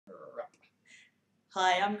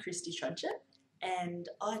Hi, I'm Christy Trudgett, and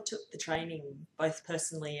I took the training both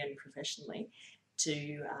personally and professionally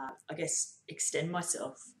to, extend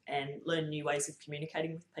myself and learn new ways of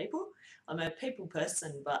communicating with people. I'm a people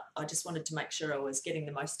person, but I just wanted to make sure I was getting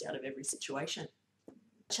the most out of every situation.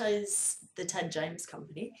 I chose the Tad James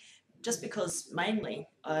Company just because mainly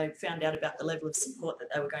I found out about the level of support that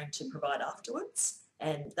they were going to provide afterwards,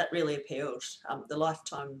 and that really appealed. The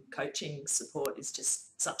lifetime coaching support is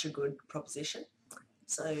just such a good proposition.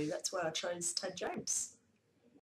 So that's why I chose Tad James.